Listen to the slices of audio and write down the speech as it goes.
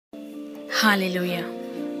Hallelujah.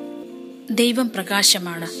 ദൈവം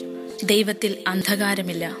പ്രകാശമാണ്. ദൈവത്തിൽ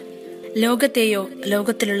അന്ധകാരമില്ല. ലോകത്തെയോ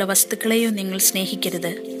ലോകത്തിലുള്ള വസ്തുക്കളെയോ നിങ്ങൾ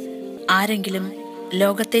സ്നേഹിക്കരുത്. ആരെങ്കിലും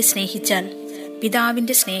ലോകത്തെ സ്നേഹിച്ചാൽ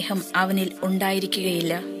പിതാവിന്റെ സ്നേഹം അവനിൽ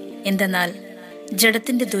ഉണ്ടായിരിക്കുകയില്ല. എന്തെന്നാൽ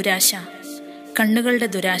ജഡത്തിന്റെ ദുരാശ, കണ്ണുകളുടെ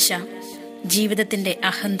ദുരാശ, ജീവിതത്തിന്റെ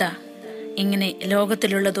അഹന്ത, ഇങ്ങനെ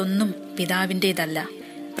ലോകത്തിലുള്ളതൊന്നും പിതാവിൻ്റേതല്ല,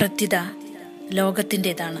 പ്രത്യുത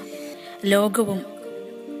ലോകത്തിൻ്റെതാണ്. ലോകവും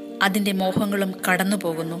അതിൻ്റെ മോഹങ്ങളും കടന്നു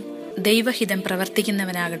പോകുന്നു. ദൈവഹിതം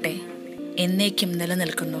പ്രവർത്തിക്കുന്നവനാകട്ടെ എന്നേക്കും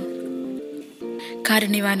നിലനിൽക്കുന്നു.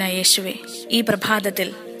 കാരുണ്യവാനായ യേശുവേ, ഈ പ്രഭാതത്തിൽ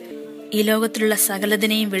ഈ ലോകത്തിലുള്ള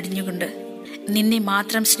സകലതിനെയും വെടിഞ്ഞുകൊണ്ട് നിന്നെ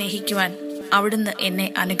മാത്രം സ്നേഹിക്കുവാൻ അവിടുന്ന് എന്നെ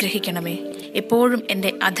അനുഗ്രഹിക്കണമേ. എപ്പോഴും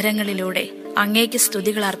എൻ്റെ അധരങ്ങളിലൂടെ അങ്ങേക്ക്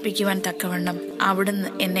സ്തുതികൾ അർപ്പിക്കുവാൻ തക്കവണ്ണം അവിടുന്ന്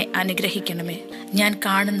എന്നെ അനുഗ്രഹിക്കണമേ. ഞാൻ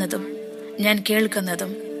കാണുന്നതും ഞാൻ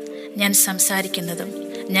കേൾക്കുന്നതും ഞാൻ സംസാരിക്കുന്നതും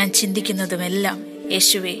ഞാൻ ചിന്തിക്കുന്നതുമെല്ലാം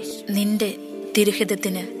യേശുവേ നിന്റെ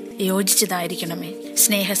തിരുഹിതത്തിന് യോജിച്ചതായിരിക്കണമേ.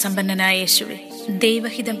 സ്നേഹസമ്പന്നനായ യേശുവേ,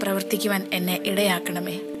 ദൈവഹിതം പ്രവർത്തിക്കുവാൻ എന്നെ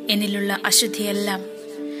ഇടയാക്കണമേ. എന്നിലുള്ള അശുദ്ധിയെല്ലാം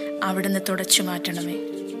അവിടുന്ന് തുടച്ചു മാറ്റണമേ.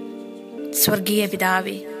 സ്വർഗീയ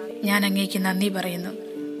പിതാവേ, ഞാൻ അങ്ങേക്ക് നന്ദി പറയുന്നു.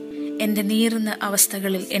 എൻ്റെ നീറുന്ന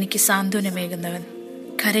അവസ്ഥകളിൽ എനിക്ക് സാന്ത്വനമേകുന്നവൻ,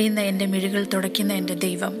 കരയുന്ന എൻ്റെ മിഴികൾ തുടയ്ക്കുന്ന എൻ്റെ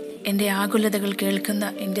ദൈവം, എൻ്റെ ആകുലതകൾ കേൾക്കുന്ന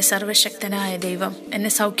എൻ്റെ സർവശക്തനായ ദൈവം,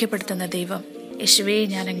 എന്നെ സൗഖ്യപ്പെടുത്തുന്ന ദൈവം, യേശുവേ,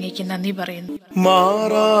 ഞാൻ അങ്ങേക്ക് നന്ദി പറയുന്നു.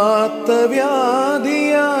 മാറാത്ത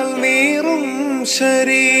വ്യാധിയാൽ നീറും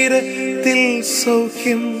ശരീരത്തിൽ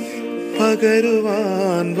സൗഖ്യം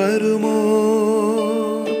പകരുവാൻ വരുമോ?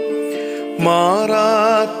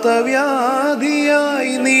 മാറാത്ത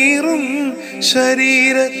വ്യാധിയായി നീറും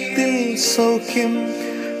ശരീരത്തിൽ സൗഖ്യം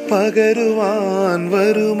പകരുവാൻ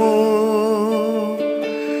വരുമോ?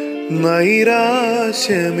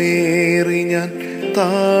 നൈരാശ്യമേറി ഞാൻ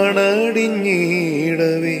താണടിഞ്ഞിടവേ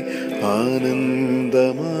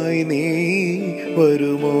ആനന്ദമായി നീ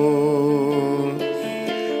വരുമോ?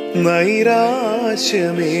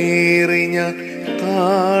 നൈരാശ്യമേറി ഞാൻ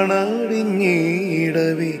താണടിഞ്ഞിടവേ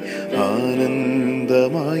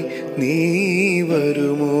ആനന്ദമായി നീ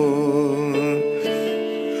വരുമോ?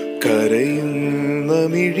 കരയുന്ന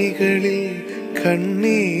മിഴികളിൽ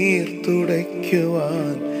കണ്ണീർ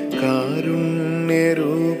തുടയ്ക്കുവാൻ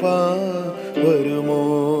കാരുണ്യരൂപാ വരുമോ?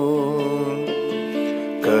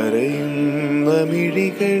 കരയുന്ന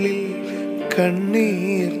മിഴികളിൽ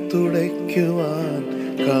കണ്ണീർ തുടയ്ക്കുവാൻ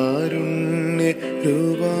കാരുണ്യരൂപാ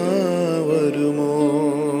വരുമോ?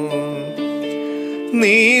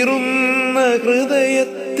 നീറുന്ന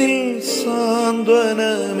ഹൃദയത്തിൽ സാന്ത്വനമേകുവാൻ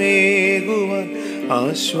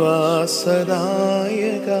ആശ്വാസദായക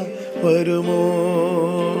വരുമോ?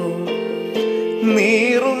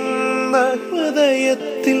 നീറുന്ന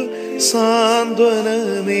ഹൃദയത്തിൽ സാന്ത്വനമേകുവാൻ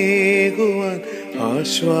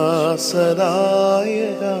ആശ്വാസദായക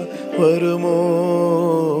വരുമോ?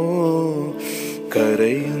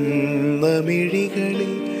 കരയുന്ന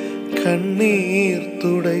മിഴികളിൽ കണ്ണീർ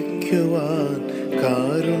തുടയ്ക്കുവാൻ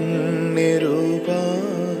കാരുണ്യരൂപാ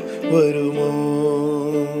വരുമോ?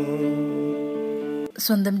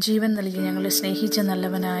 സ്വന്തം ജീവൻ നൽകി ഞങ്ങളെ സ്നേഹിച്ച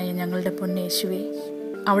നല്ലവനായ ഞങ്ങളുടെ പൊന്നേശുവേ,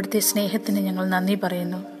 അവിടുത്തെ സ്നേഹത്തിന് ഞങ്ങൾ നന്ദി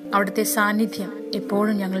പറയുന്നു. അവിടുത്തെ സാന്നിധ്യം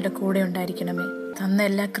എപ്പോഴും ഞങ്ങളുടെ കൂടെ ഉണ്ടായിരിക്കണമേ. തന്ന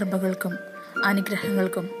എല്ലാ കൃപകൾക്കും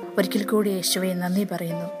അനുഗ്രഹങ്ങൾക്കും ഒരിക്കൽ കൂടി യേശുവേ നന്ദി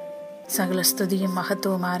പറയുന്നു. സകല സ്തുതിയും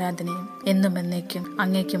മഹത്വവും ആരാധനയും എന്നും എന്നേക്കും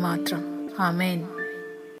അങ്ങേക്ക് മാത്രം. ആമേൻ.